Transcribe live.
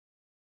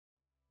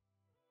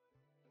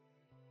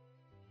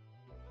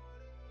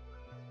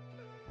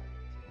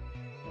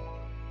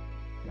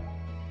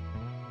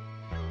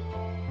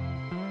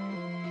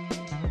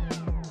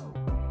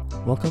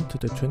Welcome to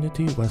the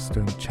Trinity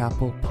Western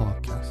Chapel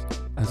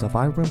podcast. As a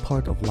vibrant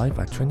part of life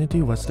at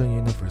Trinity Western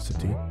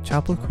University,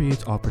 Chapel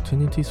creates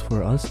opportunities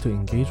for us to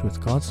engage with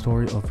God's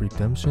story of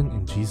redemption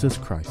in Jesus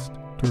Christ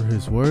through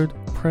His Word,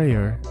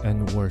 prayer,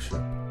 and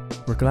worship.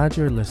 We're glad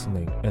you're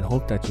listening and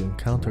hope that you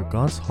encounter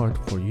God's heart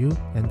for you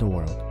and the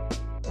world.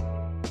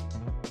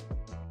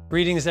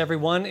 Greetings,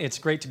 everyone. It's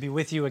great to be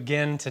with you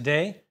again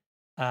today.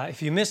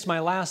 If you missed my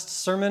last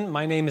sermon,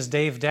 my name is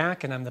Dave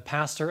Dack, and I'm the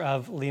pastor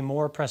of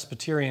Lemoore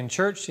Presbyterian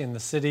Church in the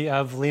city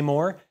of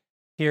Lemoore,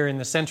 here in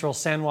the central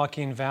San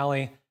Joaquin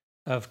Valley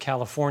of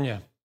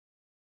California.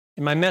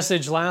 In my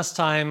message last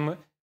time,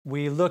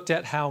 we looked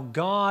at how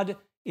God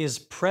is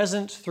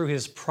present through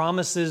His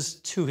promises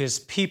to His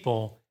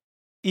people,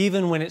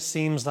 even when it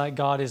seems like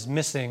God is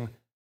missing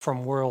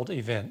from world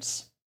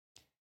events.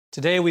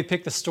 Today, we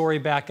pick the story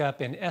back up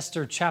in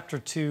Esther chapter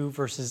 2,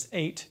 verses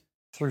 8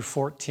 through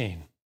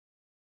 14.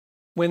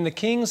 When the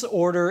king's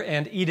order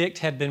and edict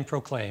had been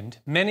proclaimed,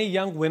 many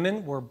young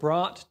women were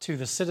brought to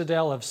the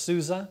citadel of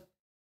Susa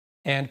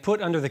and put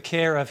under the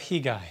care of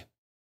Hegai.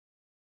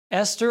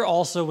 Esther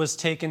also was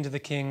taken to the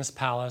king's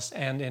palace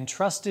and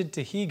entrusted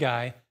to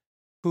Hegai,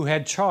 who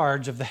had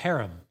charge of the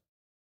harem.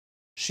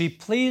 She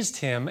pleased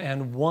him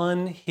and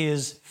won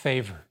his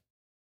favor.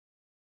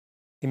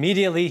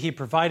 Immediately he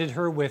provided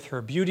her with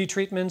her beauty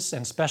treatments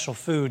and special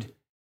food.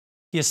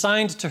 He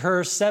assigned to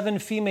her 7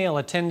 female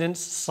attendants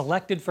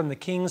selected from the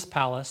king's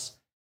palace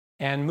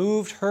and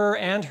moved her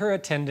and her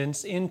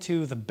attendants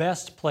into the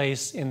best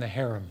place in the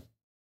harem.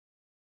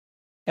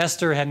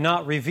 Esther had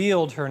not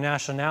revealed her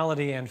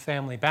nationality and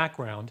family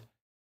background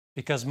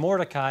because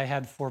Mordecai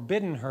had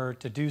forbidden her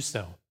to do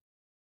so.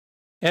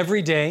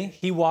 Every day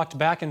he walked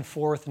back and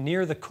forth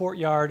near the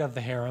courtyard of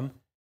the harem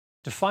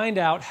to find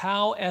out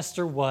how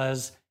Esther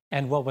was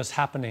and what was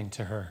happening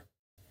to her.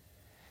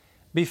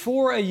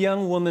 Before a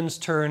young woman's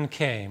turn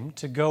came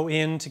to go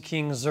in to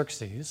King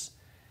Xerxes,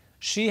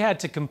 she had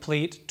to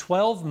complete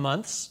 12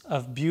 months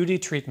of beauty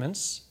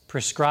treatments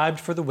prescribed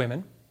for the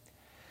women,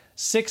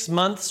 6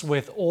 months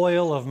with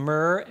oil of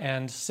myrrh,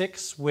 and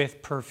 6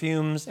 with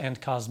perfumes and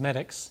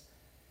cosmetics.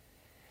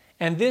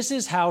 And this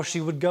is how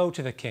she would go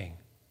to the king.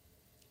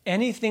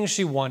 Anything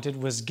she wanted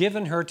was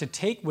given her to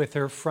take with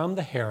her from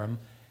the harem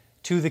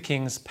to the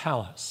king's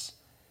palace.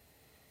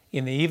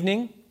 In the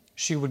evening,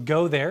 she would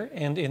go there,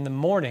 and in the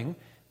morning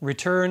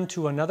return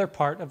to another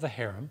part of the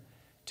harem,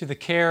 to the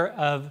care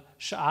of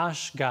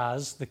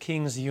Shaashgaz, the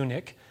king's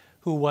eunuch,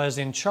 who was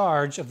in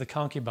charge of the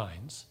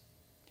concubines.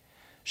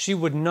 She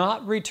would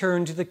not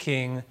return to the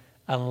king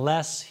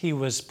unless he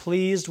was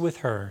pleased with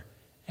her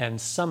and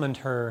summoned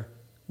her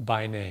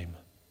by name.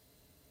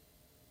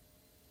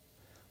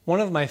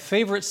 One of my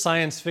favorite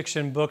science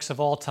fiction books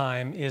of all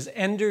time is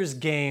Ender's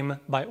Game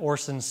by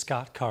Orson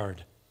Scott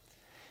Card.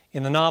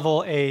 In the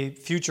novel, a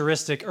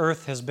futuristic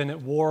Earth has been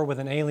at war with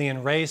an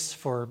alien race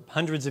for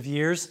hundreds of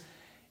years,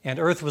 and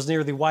Earth was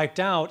nearly wiped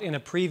out in a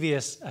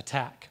previous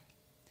attack.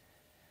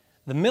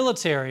 The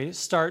military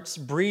starts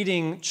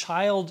breeding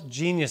child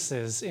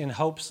geniuses in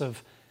hopes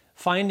of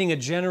finding a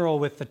general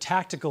with the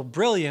tactical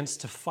brilliance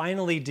to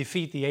finally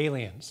defeat the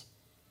aliens.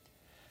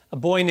 A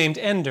boy named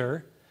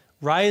Ender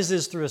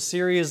rises through a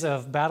series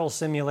of battle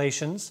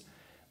simulations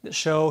that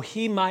show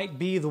he might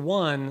be the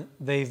one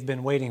they've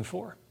been waiting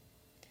for.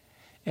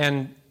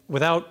 And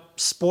without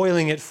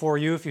spoiling it for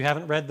you, if you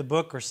haven't read the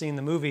book or seen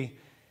the movie,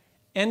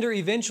 Ender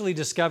eventually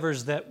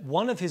discovers that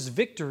one of his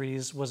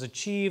victories was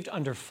achieved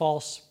under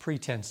false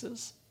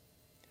pretenses.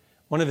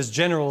 One of his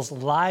generals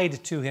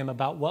lied to him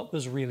about what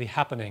was really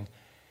happening,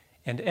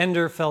 and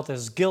Ender felt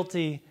as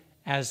guilty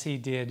as he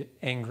did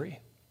angry.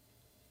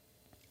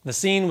 The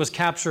scene was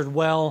captured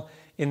well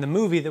in the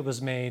movie that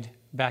was made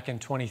back in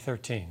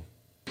 2013.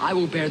 I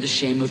will bear the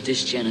shame of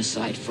this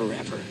genocide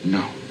forever.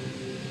 No.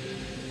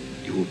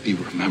 You will be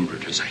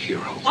remembered as a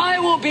hero. I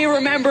will be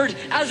remembered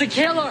as a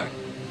killer.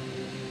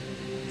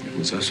 It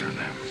was us or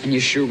them. And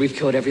you're sure we've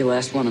killed every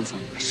last one of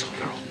them? I saw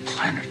their whole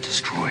planet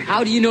destroyed.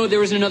 How do you know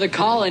there isn't another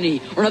colony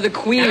or another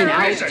queen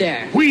out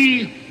there?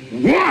 We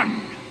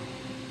won!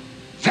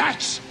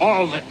 That's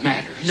all that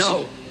matters.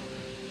 No.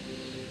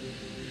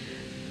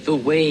 The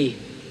way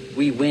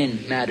we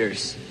win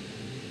matters.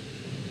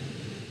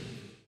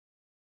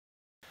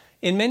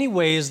 In many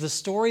ways, the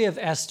story of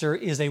Esther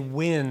is a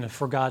win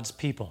for God's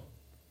people.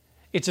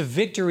 It's a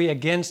victory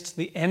against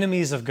the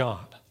enemies of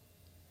God.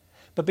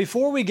 But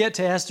before we get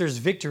to Esther's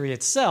victory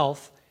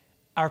itself,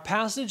 our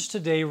passage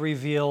today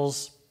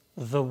reveals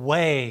the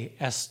way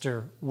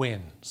Esther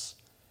wins.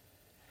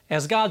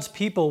 As God's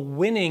people,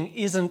 winning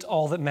isn't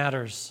all that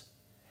matters.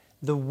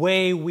 The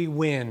way we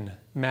win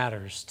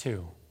matters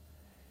too.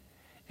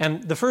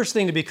 And the first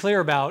thing to be clear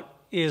about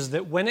is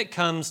that when it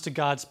comes to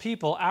God's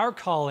people, our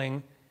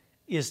calling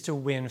is to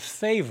win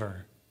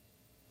favor,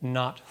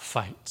 not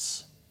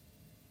fights.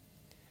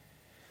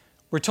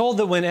 We're told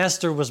that when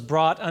Esther was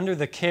brought under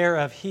the care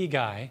of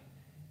Hegai,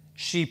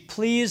 she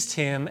pleased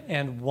him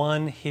and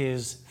won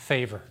his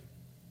favor.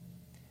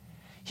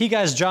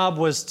 Hegai's job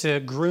was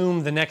to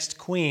groom the next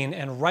queen,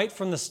 and right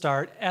from the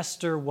start,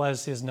 Esther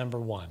was his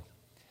number one.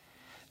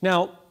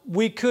 Now,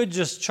 we could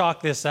just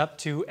chalk this up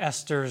to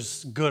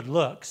Esther's good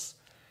looks.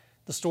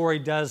 The story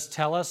does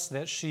tell us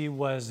that she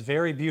was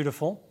very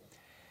beautiful,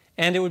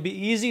 and it would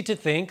be easy to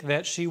think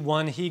that she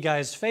won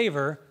Hegai's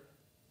favor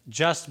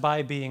just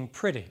by being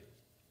pretty.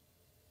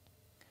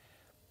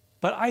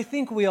 But I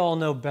think we all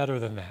know better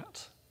than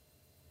that.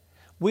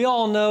 We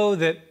all know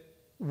that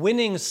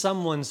winning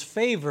someone's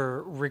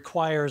favor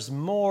requires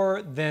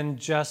more than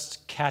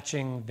just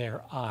catching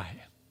their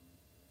eye.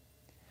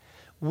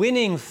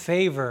 Winning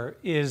favor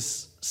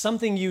is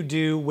something you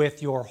do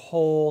with your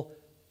whole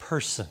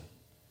person.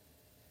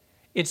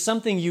 It's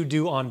something you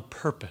do on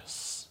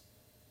purpose.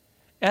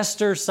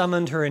 Esther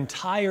summoned her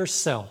entire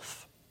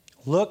self,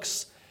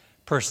 looks,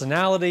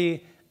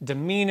 personality,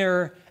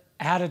 demeanor,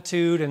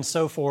 attitude, and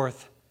so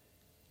forth,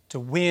 to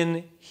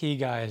win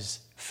Hegai's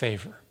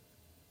favor.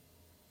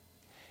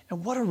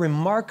 And what a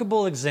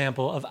remarkable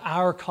example of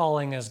our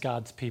calling as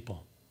God's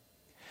people.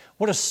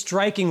 What a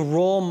striking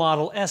role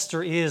model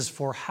Esther is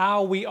for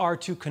how we are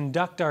to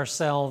conduct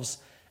ourselves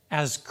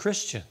as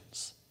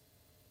Christians.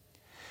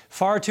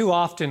 Far too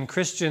often,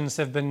 Christians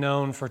have been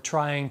known for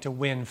trying to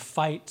win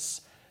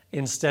fights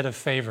instead of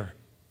favor.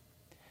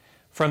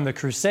 From the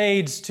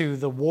Crusades to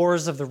the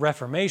wars of the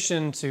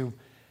Reformation to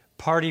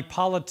party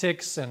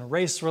politics and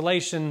race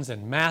relations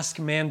and mask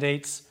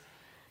mandates,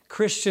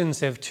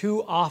 Christians have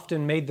too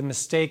often made the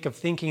mistake of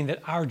thinking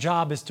that our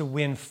job is to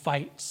win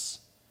fights.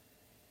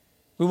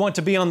 We want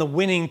to be on the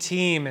winning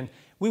team, and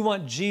we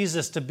want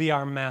Jesus to be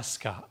our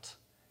mascot.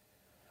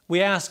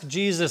 We ask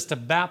Jesus to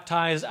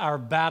baptize our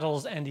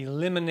battles and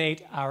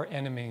eliminate our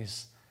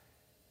enemies.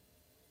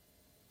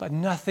 But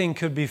nothing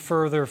could be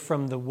further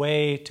from the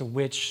way to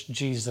which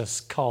Jesus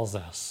calls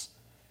us.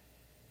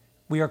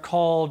 We are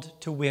called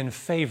to win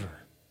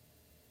favor,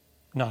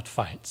 not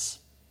fights.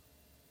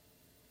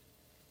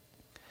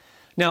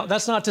 Now,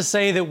 that's not to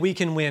say that we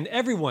can win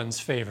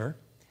everyone's favor.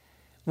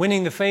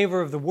 Winning the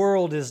favor of the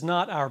world is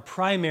not our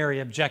primary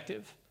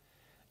objective.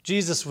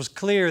 Jesus was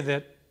clear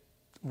that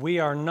we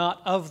are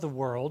not of the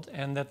world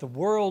and that the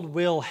world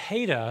will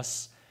hate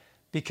us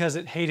because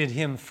it hated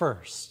him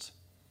first.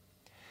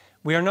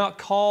 We are not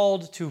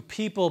called to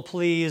people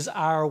please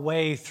our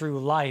way through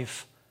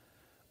life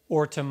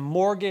or to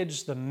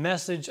mortgage the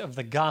message of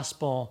the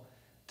gospel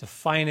to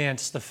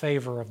finance the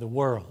favor of the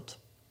world.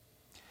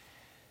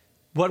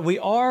 What we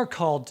are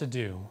called to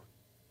do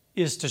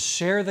is to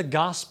share the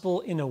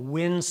gospel in a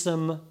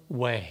winsome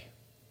way.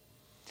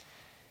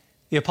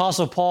 The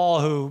Apostle Paul,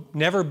 who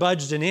never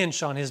budged an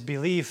inch on his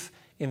belief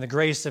in the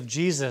grace of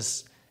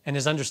Jesus and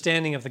his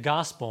understanding of the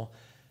gospel,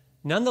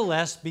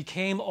 nonetheless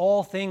became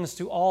all things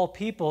to all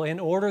people in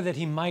order that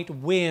he might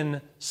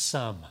win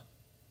some.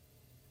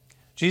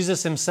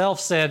 Jesus himself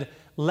said,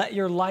 "Let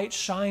your light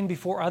shine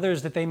before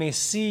others that they may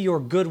see your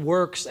good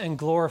works and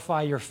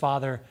glorify your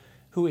Father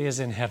who is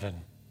in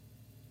heaven."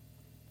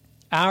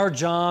 Our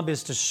job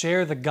is to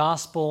share the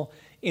gospel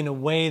in a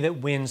way that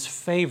wins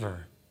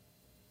favor,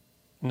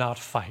 not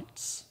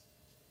fights.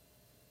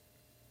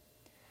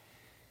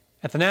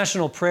 At the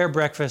National Prayer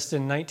Breakfast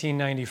in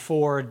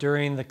 1994,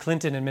 during the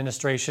Clinton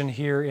administration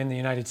here in the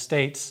United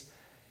States,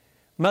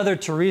 Mother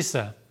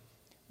Teresa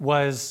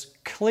was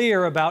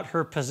clear about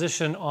her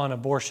position on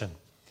abortion.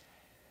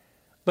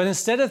 But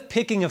instead of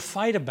picking a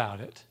fight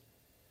about it,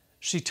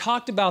 she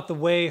talked about the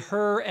way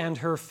her and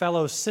her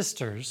fellow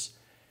sisters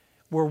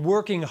were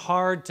working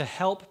hard to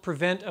help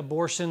prevent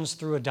abortions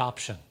through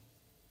adoption.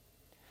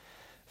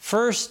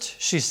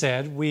 First, she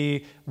said,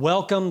 we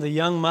welcome the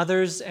young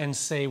mothers and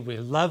say, we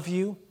love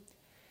you,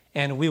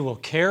 and we will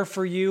care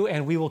for you,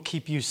 and we will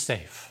keep you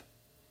safe.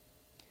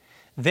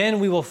 Then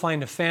we will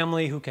find a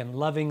family who can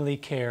lovingly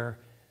care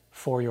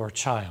for your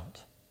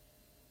child.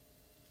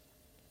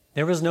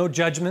 There was no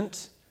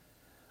judgment,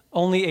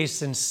 only a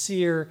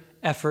sincere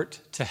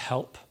effort to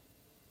help.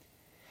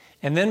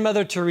 And then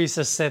Mother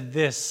Teresa said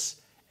this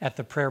at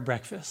the prayer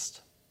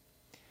breakfast.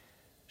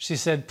 She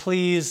said,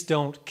 "Please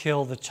don't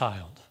kill the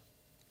child.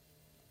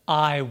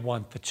 I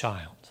want the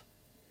child.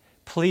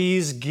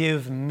 Please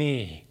give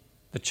me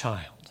the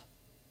child."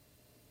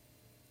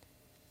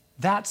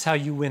 That's how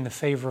you win the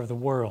favor of the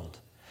world.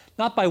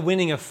 Not by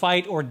winning a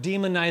fight or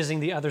demonizing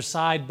the other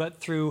side,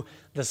 but through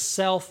the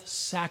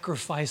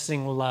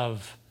self-sacrificing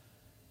love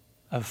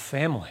of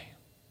family.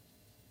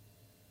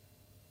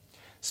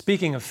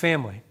 Speaking of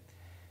family,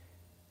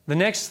 the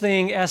next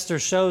thing Esther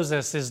shows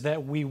us is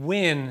that we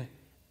win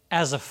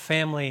as a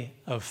family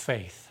of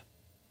faith.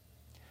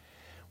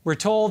 We're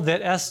told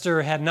that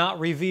Esther had not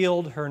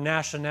revealed her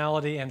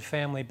nationality and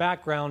family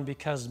background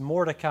because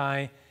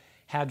Mordecai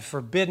had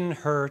forbidden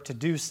her to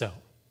do so.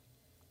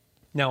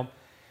 Now,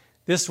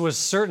 this was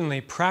certainly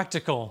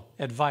practical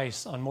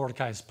advice on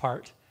Mordecai's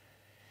part.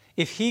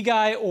 If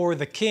Hegai or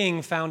the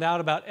king found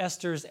out about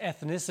Esther's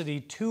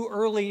ethnicity too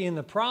early in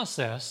the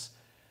process,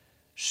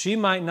 she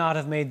might not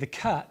have made the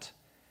cut.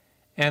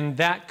 And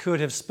that could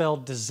have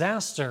spelled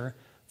disaster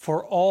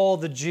for all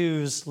the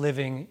Jews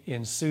living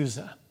in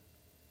Susa.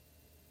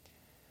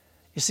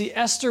 You see,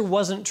 Esther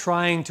wasn't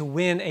trying to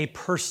win a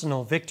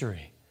personal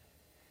victory.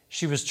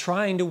 She was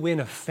trying to win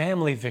a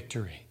family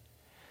victory,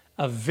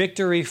 a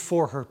victory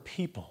for her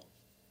people.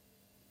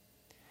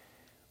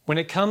 When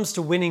it comes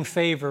to winning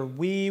favor,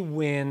 we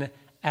win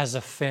as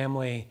a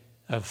family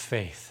of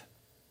faith.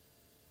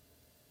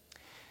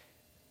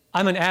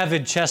 I'm an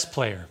avid chess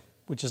player,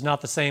 which is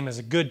not the same as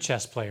a good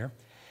chess player.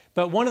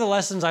 But one of the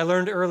lessons I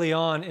learned early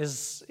on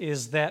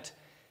is that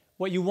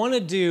what you want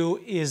to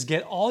do is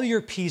get all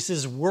your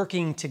pieces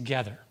working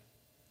together.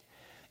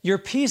 Your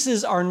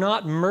pieces are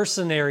not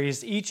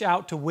mercenaries, each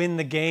out to win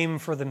the game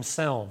for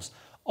themselves.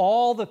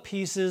 All the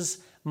pieces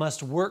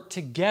must work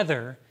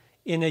together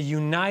in a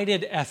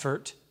united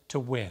effort to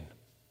win.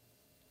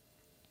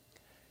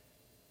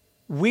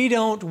 We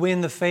don't win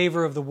the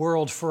favor of the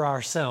world for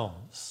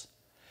ourselves.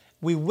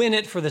 We win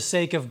it for the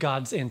sake of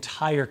God's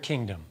entire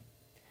kingdom.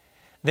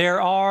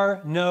 There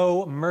are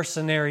no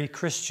mercenary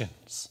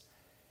Christians.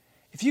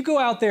 If you go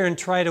out there and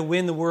try to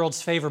win the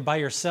world's favor by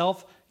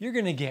yourself, you're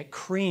going to get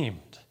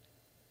creamed.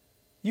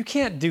 You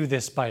can't do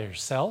this by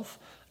yourself,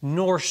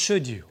 nor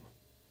should you.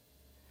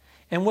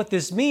 And what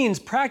this means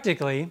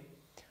practically,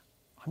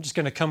 I'm just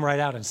going to come right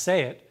out and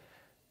say it,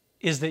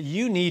 is that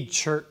you need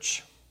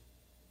church.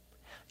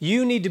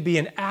 You need to be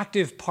an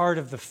active part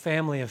of the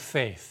family of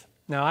faith.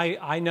 Now,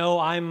 I know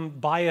I'm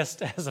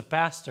biased as a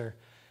pastor,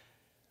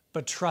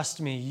 but trust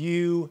me,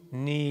 you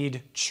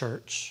need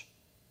church.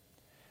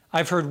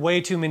 I've heard way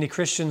too many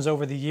Christians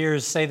over the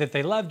years say that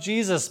they love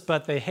Jesus,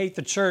 but they hate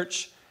the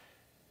church.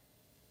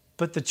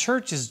 But the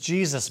church is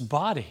Jesus'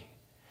 body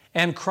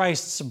and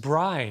Christ's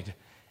bride,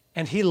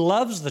 and he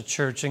loves the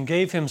church and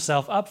gave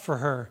himself up for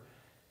her,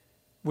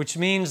 which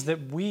means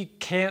that we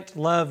can't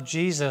love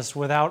Jesus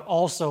without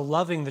also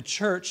loving the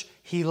church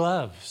he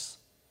loves.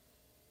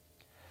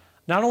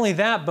 Not only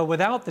that, but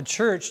without the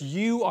church,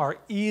 you are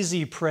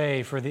easy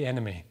prey for the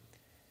enemy.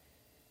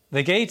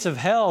 The gates of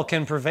hell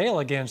can prevail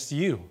against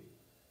you,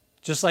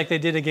 just like they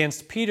did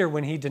against Peter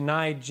when he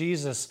denied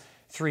Jesus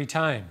 3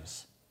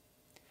 times.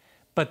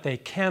 But they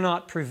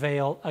cannot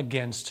prevail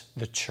against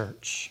the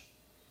church.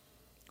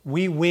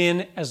 We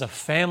win as a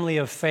family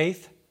of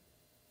faith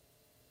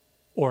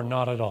or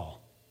not at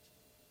all.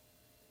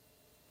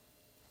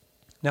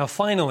 Now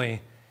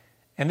finally,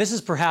 and this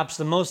is perhaps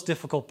the most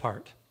difficult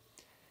part,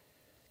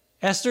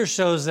 Esther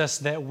shows us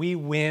that we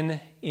win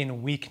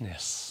in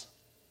weakness.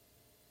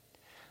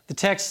 The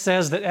text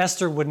says that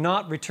Esther would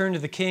not return to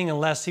the king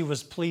unless he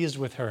was pleased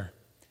with her.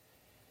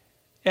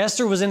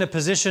 Esther was in a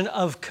position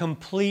of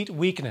complete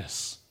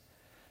weakness.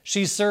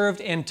 She served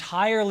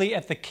entirely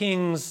at the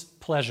king's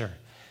pleasure.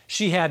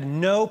 She had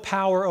no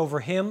power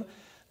over him,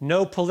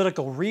 no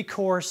political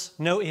recourse,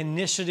 no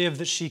initiative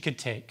that she could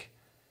take.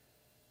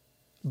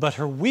 But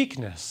her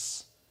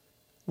weakness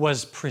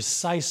was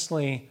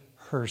precisely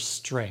her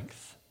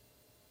strength.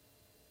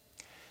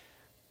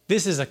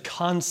 This is a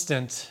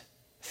constant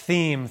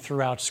theme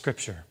throughout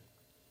Scripture.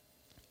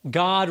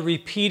 God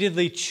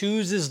repeatedly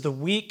chooses the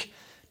weak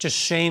to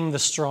shame the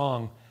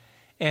strong,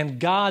 and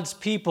God's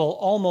people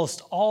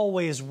almost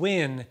always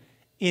win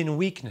in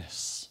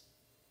weakness.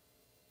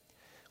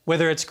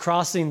 Whether it's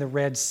crossing the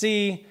Red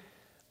Sea,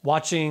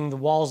 watching the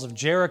walls of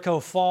Jericho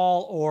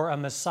fall, or a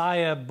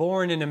Messiah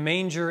born in a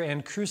manger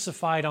and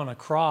crucified on a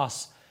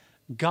cross,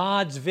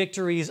 God's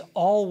victories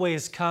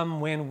always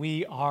come when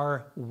we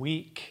are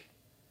weak.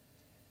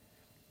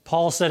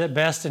 Paul said it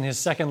best in his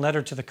second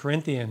letter to the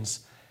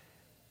Corinthians.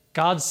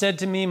 God said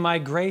to me, "My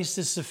grace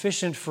is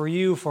sufficient for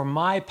you, for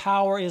my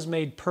power is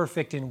made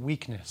perfect in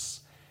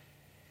weakness.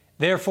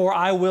 Therefore,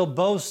 I will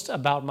boast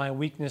about my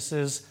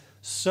weaknesses,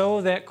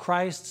 so that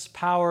Christ's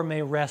power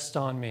may rest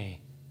on me.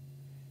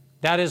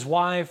 That is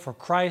why, for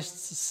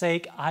Christ's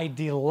sake, I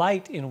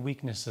delight in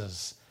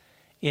weaknesses,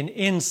 in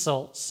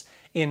insults,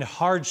 in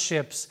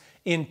hardships,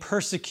 in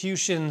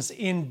persecutions,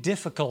 in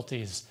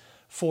difficulties.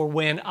 For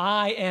when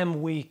I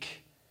am weak,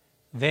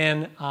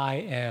 then I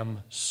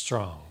am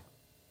strong."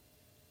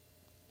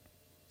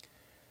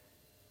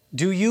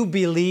 Do you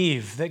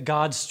believe that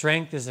God's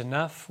strength is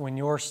enough when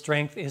your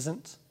strength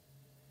isn't?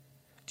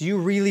 Do you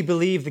really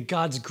believe that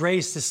God's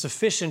grace is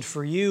sufficient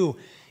for you,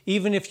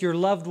 even if your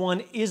loved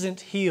one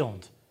isn't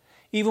healed,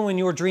 even when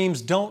your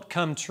dreams don't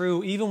come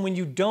true, even when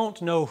you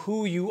don't know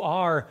who you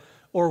are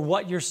or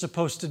what you're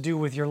supposed to do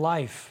with your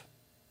life?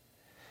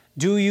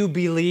 Do you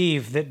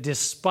believe that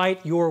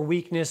despite your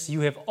weakness,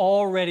 you have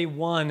already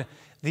won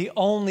the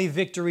only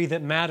victory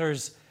that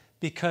matters,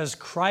 because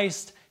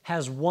Christ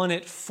has won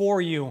it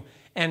for you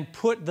and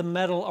put the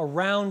medal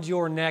around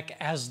your neck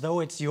as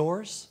though it's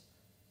yours?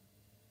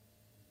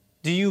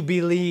 Do you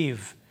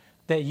believe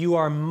that you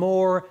are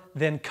more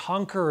than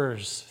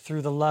conquerors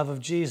through the love of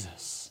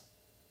Jesus?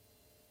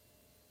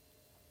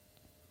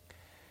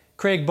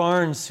 Craig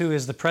Barnes, who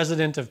is the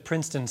president of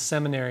Princeton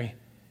Seminary,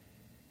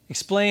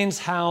 explains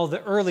how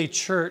the early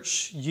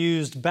church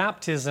used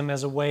baptism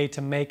as a way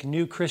to make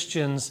new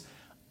Christians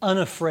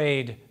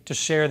unafraid to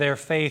share their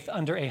faith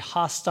under a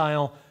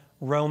hostile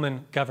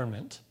Roman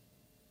government.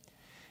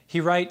 He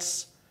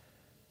writes,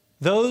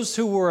 "Those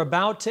who were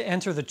about to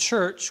enter the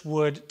church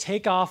would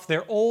take off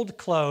their old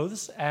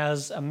clothes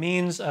as a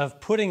means of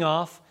putting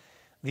off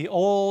the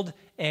old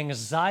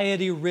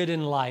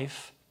anxiety-ridden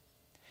life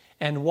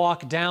and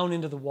walk down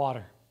into the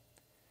water.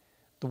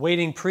 The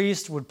waiting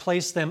priest would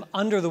place them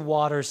under the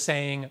water,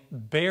 saying,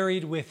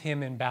 "Buried with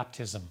him in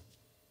baptism."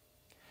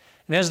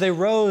 And as they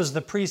rose,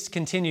 the priest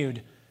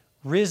continued,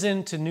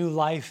 "Risen to new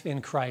life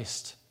in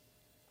Christ."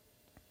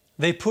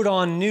 They put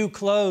on new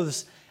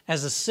clothes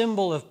as a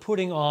symbol of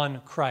putting on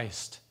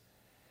Christ.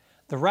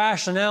 The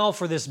rationale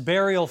for this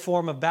burial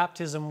form of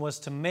baptism was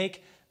to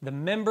make the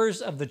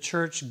members of the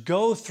church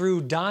go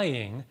through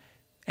dying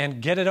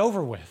and get it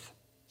over with.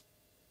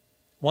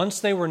 Once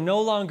they were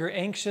no longer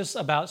anxious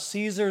about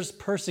Caesar's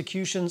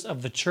persecutions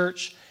of the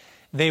church,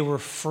 they were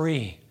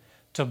free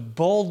to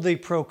boldly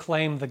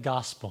proclaim the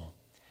gospel,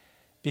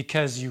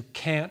 because you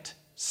can't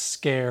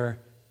scare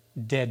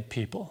dead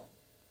people.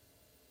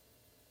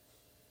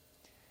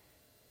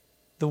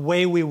 The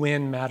way we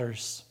win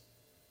matters.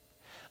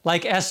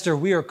 Like Esther,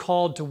 we are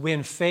called to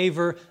win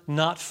favor,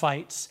 not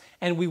fights,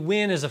 and we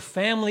win as a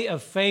family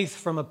of faith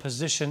from a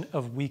position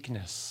of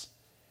weakness.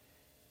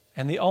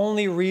 And the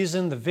only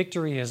reason the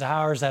victory is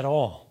ours at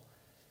all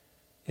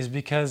is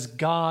because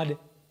God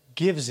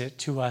gives it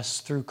to us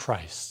through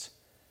Christ,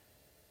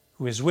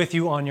 who is with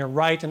you on your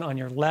right and on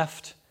your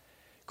left,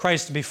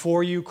 Christ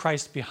before you,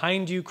 Christ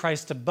behind you,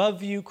 Christ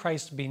above you,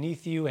 Christ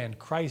beneath you, and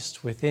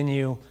Christ within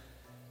you,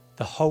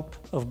 the hope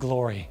of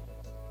glory.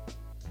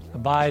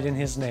 Abide in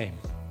his name.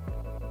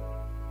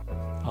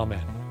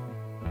 Amen.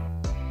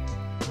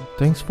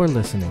 Thanks for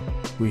listening.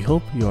 We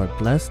hope you are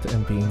blessed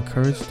and be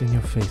encouraged in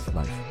your faith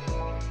life.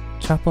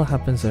 Chapel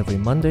happens every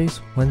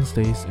Mondays,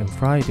 Wednesdays, and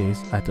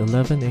Fridays at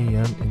 11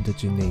 a.m. in the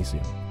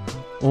gymnasium,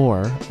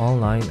 or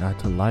online at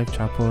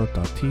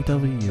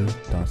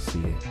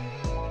livechapel.twu.ca.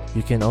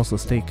 You can also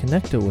stay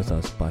connected with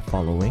us by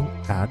following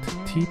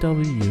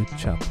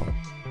 @TWChapel.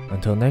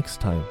 Until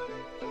next time,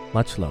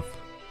 much love.